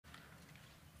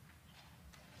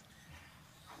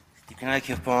Կնայք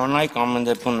և պարանայք ամեն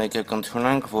դեպքում մեկ եք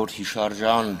ընդունենք, որ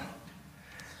հիշարժան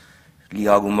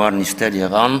լիագումար նիստեր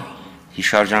եղան,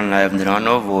 հիշարժան նաև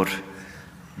նրանով, որ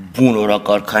բուն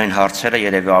օրակարգային հարցերը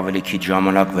երևի ավելի քիչ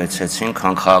ժամանակ վեցեցին,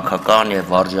 քան քաղաքական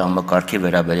և վարժի համակարգի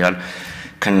վերաբերյալ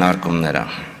քննարկումները։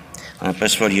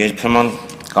 Այնպես որ երբեմն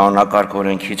կանոնակարգ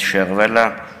օրենքից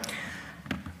շեղվելը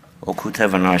օգուտ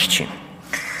է վնաս չի։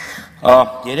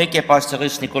 Երեք եփ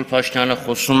այստեղից Նիկոլ Փաշինյանը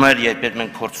խոսում էր, երբ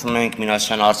մենք փորձում ենք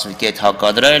Մինասյան Արծվիկի հետ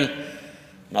հակադրել,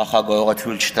 նախագահողը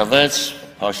թույլ չտվեց,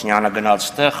 Փաշինյանը գնաց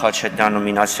տեղ, Խաչատրյանն ու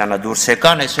Մինասյանը դուրս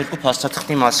եկան, այս երկու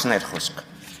փաստաթղթի մասին էր խոսքը,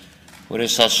 որ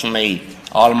ես ասում էի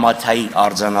Ալմաթայի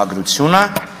արձանագրությունը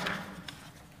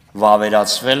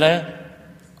վավերացվել է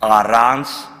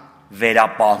առանց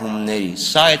վերապահումների։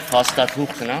 Սա այդ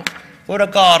փաստաթուղթն է,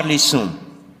 որը կա Արլիսում։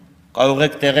 Կարող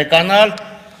եք տեղեկանալ,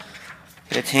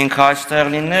 եթե ինքը այստեղ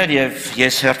լիներ և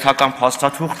ես հերթական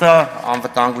փաստաթուղթը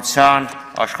անվտանգության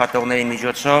աշխատողների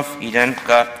միջոցով իրեն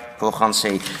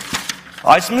կփոխանցեի։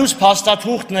 Այս մյուս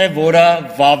փաստաթուղթն է, որը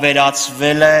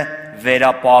վավերացվել է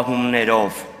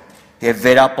վերապահումներով և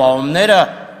վերապահումները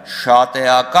շատ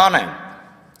էական են։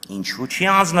 Ինչու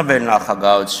չի անձնվել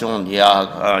նախագահություն,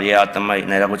 ԵԱՏՄ-ի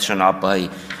ներողություն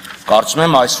ԱՊՀ-ի։ Կարծում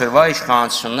եմ այսօրվա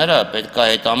իշխանությունները պետք է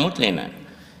հետամուտ լինեն։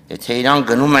 Եթե իրան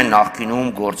գնում են նախկինում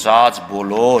գործած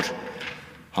բոլոր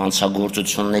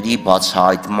հանցագործությունների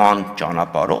բացահայտման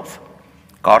ճանապարհով,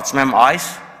 կարծում եմ այս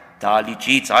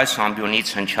դահլիճից, այս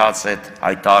ամբիոնից հնչած այդ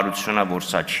հայտարարությունը, որ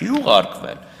սա չի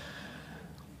ուղարկվել,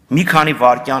 մի քանի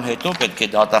վայրկյան հետո պետք է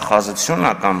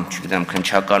դատախազությունը կամ, չգիտեմ,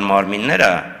 քննչական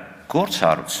մարմինները գործ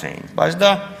հարուցեին, բայց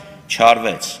դա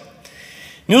չարվեց։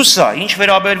 Մյուսը, ինչ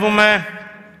վերաբերվում է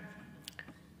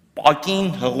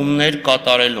պակին հղումներ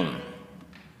կատարելուն։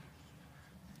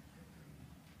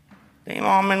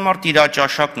 Հիմա ամեն մարդ իր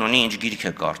ճաշակն ունի, ինչ գիրք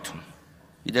է կարդում։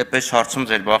 Իդեպ այս հարցում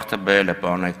ձեր բախտը բերել է,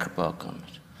 պարոն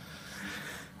ԿՊԱ-ականներ։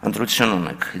 Ընտրություն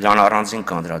ունեք, դրան առանձին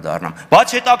կանդրադառնամ։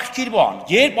 Բայց հետաքրքիր բան,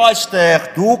 երբ այստեղ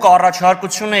դուք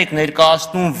առաջարկություն եք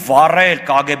ներկայացնում վառել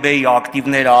ԿԳԲ-ի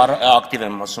ակտիվները, ակտիվ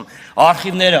եմ ասում,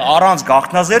 արխիվները առանց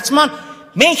գաղտնազերծման,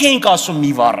 մենք էինք ասում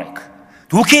մի վառեք։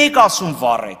 Դուք էիք ասում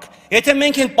վառեք։ Եթե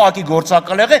մենք ենք պակի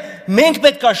գործակալ եղել, մենք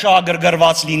պետք է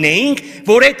շահագրգռված լինեինք,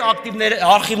 որ այդ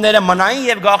արխիվները մնային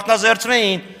և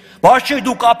գաղտնազերծվեին, բայց չէ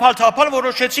դուք ափալ-թափալ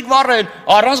որոշեցիք վառել,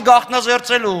 առանց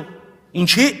գաղտնազերծելու։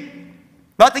 Ինչի՞։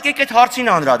 Բայց եկեք այդ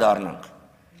հարցին անդրադառնանք։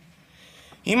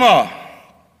 Հիմա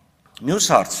մյուս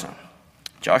հարցը,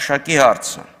 ճաշակի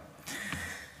հարցը,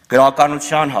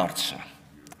 գրականության հարցը։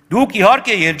 Դուք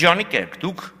իհարկե երջանիկ եք,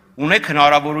 դուք ունեք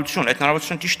հնարավորություն, այդ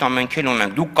հնարավորությունը ճիշտ է մենք էլ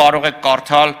ունենք, դուք կարող եք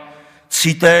կարդալ,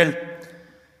 ցիտել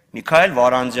Միքայել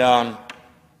Վարանդյան,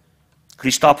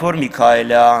 Քրիստոֆոր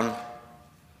Միքայելյան,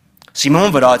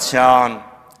 Սիմոն Վրացյան,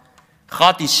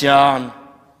 Խատիսյան,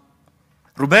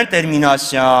 Ռուբեն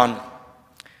Տերմինասյան,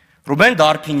 Ռուբեն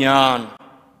Դարփինյան,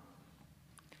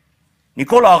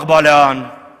 Նիկոլ Աղբալյան,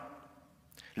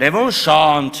 Լևոն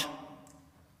Շանթ,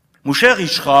 Մուշեղ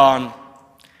Իշխան,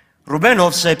 Ռուբեն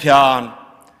Հովսեփյան,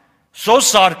 Սոս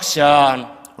Սարգսյան,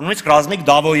 նույնիսկ Ռազմիկ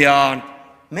Դավոյան,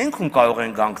 մենք ում կարող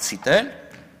ենք գանք ցիտել,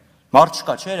 մարդ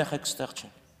չկա, չէ, երեխեք ստեղ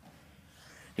չեն։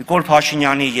 Նիկոլ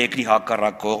Փաշինյանի երկրի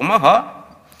հակառակ կողմը, հա,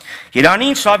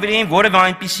 Երանին շավիրեին որևէ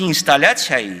այնպիսի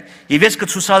ինստալյացիայի, և ես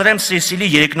կցուցադրեմ Սեսիլի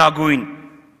երկնագույն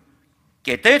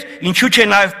կետեր, ինչու չէ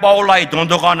նաև Պաուլայի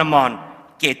դոնդողանման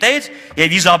կետեր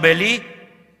և Իզաբելի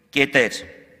կետեր։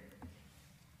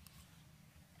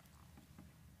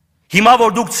 Հիմա,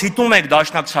 որ դուք ցիտում եք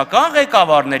դաշնակցական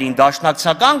ղեկավարներին,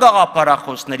 դաշնակցական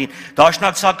գաղափարախոսներին,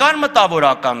 դաշնակցական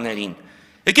մտավորականներին,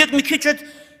 եկեք մի քիչ այդ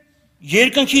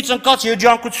երկնքից ընկած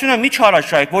երջանկությունը մի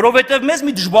չհրաշայեք, որովհետև մեզ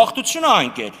մի դժբախտություն է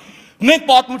ընկել։ Մենք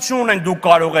պատմություն ունենք, դուք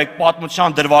կարող եք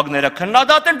պատմության դրվագները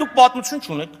քննադատել, դուք պատմություն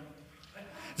չունեք։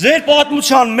 Ձեր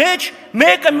պատմության մեջ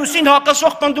մեկը մյուսին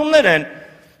հակասող պնդումներ են։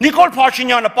 Նիկոլ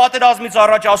Փաշինյանը պատերազմից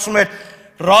առաջ ասում էր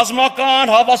ռազմական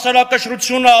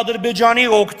հավասարակշռությունը Ադրբեջանի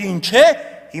օգտին չէ,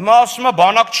 հիմա ասում է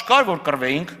բանակ չկար, որ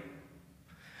կռվեինք։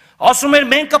 Ասում էր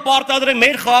մենք կպարտադրենք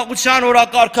մեր խաղաղության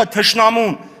օրակարգը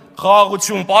թշնամուն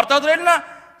խաղաղություն պարտադրելն է,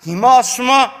 հիմա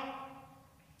ասում է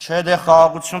չէ դե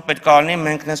խաղաղություն պետք է լինի,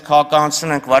 մենք նենց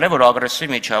քաղաքականություն ենք վարել, որ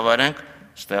ագրեսիվ միջավայր ենք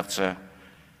ստեղծել։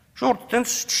 Շուրջ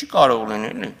տենց չի կարող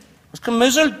լինել, էլի։ Այսինքն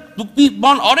մեզ էլ դուք մի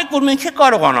բան արեք, որ մենք է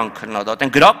կարողանանք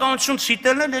քննադատենք։ Գրականություն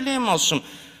ցիտելն էլ էլի եմ ասում։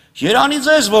 Երանի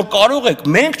ձեզ, որ կարող եք,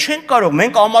 մենք չենք կարող,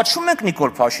 մենք ամաչում ենք Նիկոլ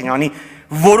Փաշինյանի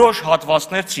որոշ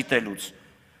հատվածներ ցիտելուց։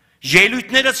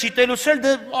 Ելույթները ցիտելուց էլ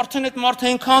դե արդեն այդ մարդը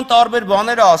այնքան տարբեր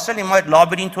բաներ է ասել, հիմա այդ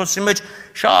լաբիրինթոսի մեջ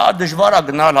շատ դժվար է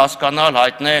գնալ, հասկանալ,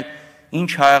 հայտնել,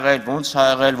 ինչ ա եղել, ոնց ա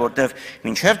եղել, որտեվ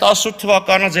մինչև 18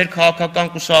 թվականը ձեր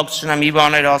քաղաքական կուսակցությունը մի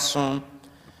բան էր ասում,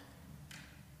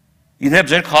 Իդեպ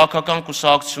ձեր քաղաքական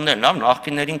կուսակցություններն, լավ,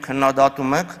 նախկիններին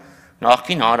քննադատում եք,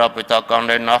 նախկին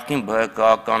հանրապետականներ, նախկին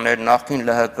ԲՀԿ-ականներ, նախկին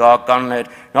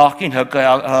ԼՀԿ-ականներ, նախկին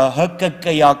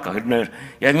ՀԿԿ-ականներ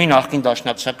եւ մի նախկին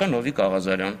դաշնակցական Նովիկ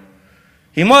Աղազարյան։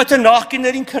 Հիմա եթե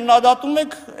նախկիններին քննադատում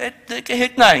եք,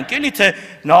 հետ նայենք, էլի թե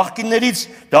նախկիններից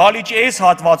դալիճ այս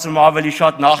հատվածում ավելի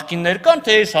շատ նախկիններ կան,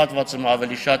 թե այս հատվածում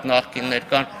ավելի շատ նախկիններ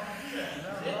կան։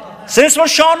 Սենց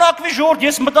որ շարունակվի ժողովուրդ,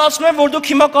 ես մտածում եմ, որ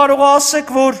դուք հիմա կարող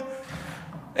ասեք, որ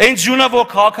այն ձյունը, որ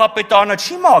քաղաքապետարանը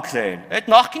չի մաքրել, այդ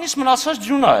նախկինից մնացած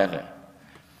ձյուն ա եղել։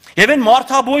 Եվ այն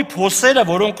մարդաբույր փոսերը,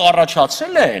 որոնք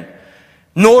առաջացել են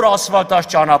նոր ասֆալտած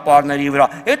ճանապարհների վրա,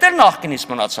 այդ էլ նախկինից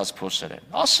մնացած փոսեր են։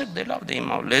 Ասեք դե լավ, դե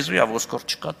հիմա լեզուի ոսկոր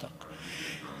չկա տակ։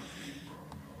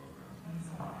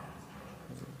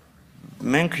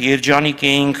 Մենք երջանիկ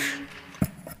էինք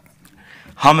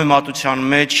համեմատության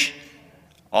մեջ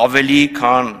ավելի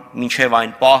քան մինչև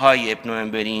այն պահը, երբ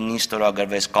նոյեմբերի 9-ին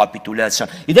ստորագրվեց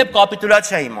կապիտուլյացիան։ Իդեպ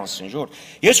կապիտուլյացիայի մասին, ժողովուրդ,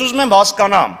 ես ուզում եմ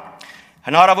հասկանամ,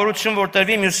 հնարավորություն որ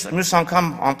տրվի մյուս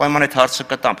անգամ անպայման այդ հարցը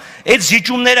կտամ։ Այդ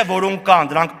զիջումները, որոնք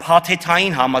կան, դրանք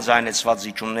փաթեթային համաձայնեցված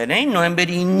զիջումներ էին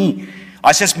նոյեմբերի 9-ի,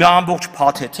 այսպես մի ամբողջ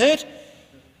փաթեթ էր,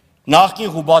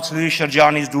 նախկին Ղուբացլուի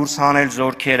շրջանից դուրս հանել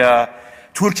զորքերը,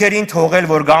 թուրքերին թողել,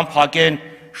 որ գան փակեն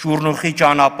Շուրնուխի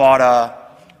ճանապարհը,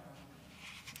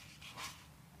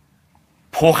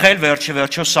 փոխել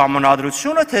վերջը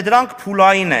սահմանադրությունը, թե դրանք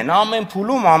փուլային են, ամեն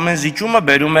փուլում, ամեն զիջումը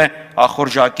բերում է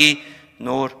ախորժակի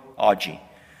նոր աճի։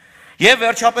 Եվ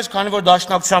վերջապես, քանի որ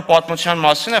դաշնակցության պատմության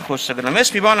մասին է խոսքը գնում,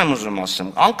 ես մի բան եմ ուզում ասեմ,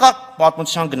 անկախ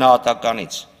պատմության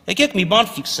գնահատականից, եկեք մի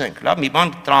բան ֆիքսենք, լավ, մի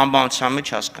բան տրամաբանության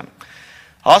մեջ հասկանանք։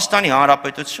 Հայաստանի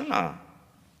Հանրապետությունը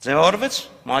ձևավորվեց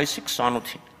մայիսի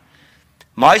 28-ին։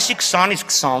 Մայիսի 20-ից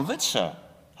 26-ը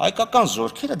հայկական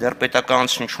զորքերը դեռ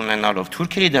պետականություն չունենալով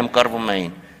թուրքերի դեմ կռվում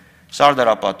էին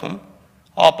Սարդարապատում,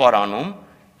 Ապարանում,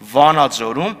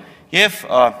 Վանաձորում եւ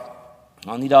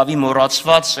անիրավի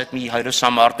մոռացված այդ մի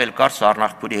հերոսամարտել կար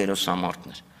Սառնախպուրի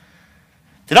հերոսամարտներ։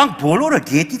 Դրանք բոլորը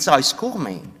գետից այս կողմ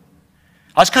էին։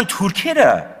 Այսինքն թուրքերը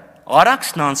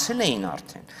արաքսն անցել էին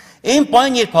արդեն։ Այն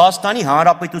պայն, երբ Հայաստանի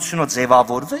Հանրապետությունը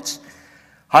ձևավորվեց,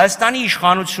 Հայաստանի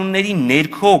իշխանությունների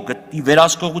ներքո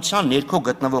վերահսկողության ներքո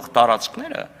գտնվող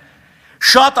տարածքները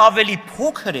շատ ավելի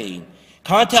փոքր էին,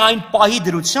 քան թե այն պահի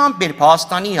դրությամբ, երբ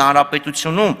Հայաստանի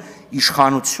Հանրապետությունում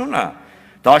իշխանությունը,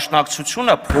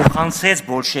 դաշնակցությունը փոխանցեց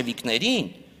բոլշևիկներին,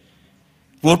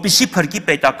 որպեսզի փրկի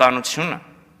պետականությունը։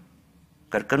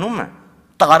 Կրկնում եմ,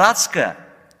 տարածքը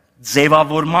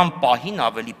ձևավորման պահին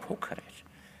ավելի փոքր էր։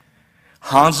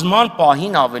 Հանձնման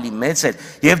պահին ավելի մեծ էր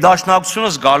եւ դաշնակցությունը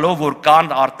զգալով, որ կան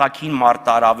արտաքին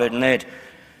մարտահրավերներ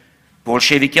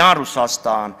բոլշևիկյան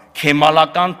Ռուսաստան,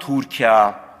 քեմալական Թուրքիա,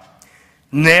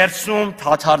 ներսում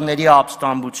թաթարների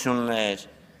ապստամբություններ,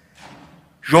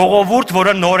 ժողովուրդ,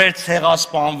 որը նոր էր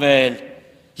ցեղասպանվել,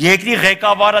 երկրի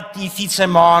ղեկավարը տիֆից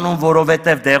է մահանում,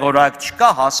 որովհետեւ դեղորայք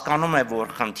չկա, հասկանում է,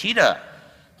 որ խնդիրը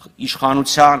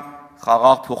իշխանության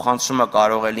խաղաղ փոխանցումը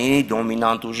կարող է լինի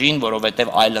դոմինանտ ուժին,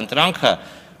 որովհետև այլ ընտրանքը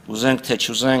ուզենք թե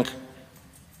չուզենք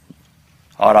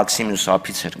արաքսի մյուս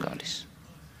ափից էր գալիս։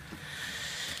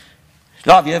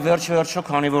 Լավ, եւ վերջը,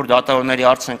 քանի որ դատավորների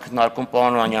հարց են քննարկում,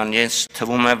 պարոն Օհանյան, ես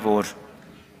թվում է, որ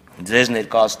ձեզ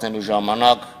ներկայացնելու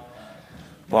ժամանակ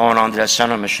պարոն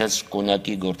Անդրեասյանը նշեց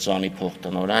կոնյակի գործանի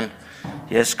փոխտնօրեն,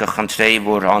 ես կխնդրեի,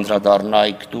 որ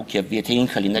անդրադառնայիք դուք եւ եթե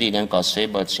ինքը լիներ իրեն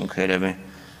կասեի, բայց ինքը երևի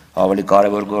ավելի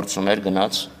կարևոր գործ ուներ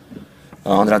գնաց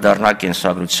անդրադառնալ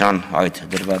կենսագրության այդ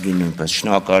դրվագի նույնպես։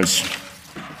 Շնորհակալություն։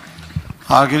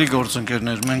 Հարգելի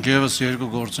գործընկերներ, մենք եւս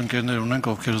երկու գործընկերներ ունենք,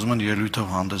 ովքեր ուզում են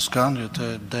ելույթով հանդես գան, եթե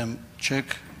դեմ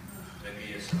չեք,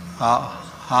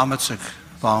 համեցեք,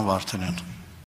 պարոն Վարդանյան։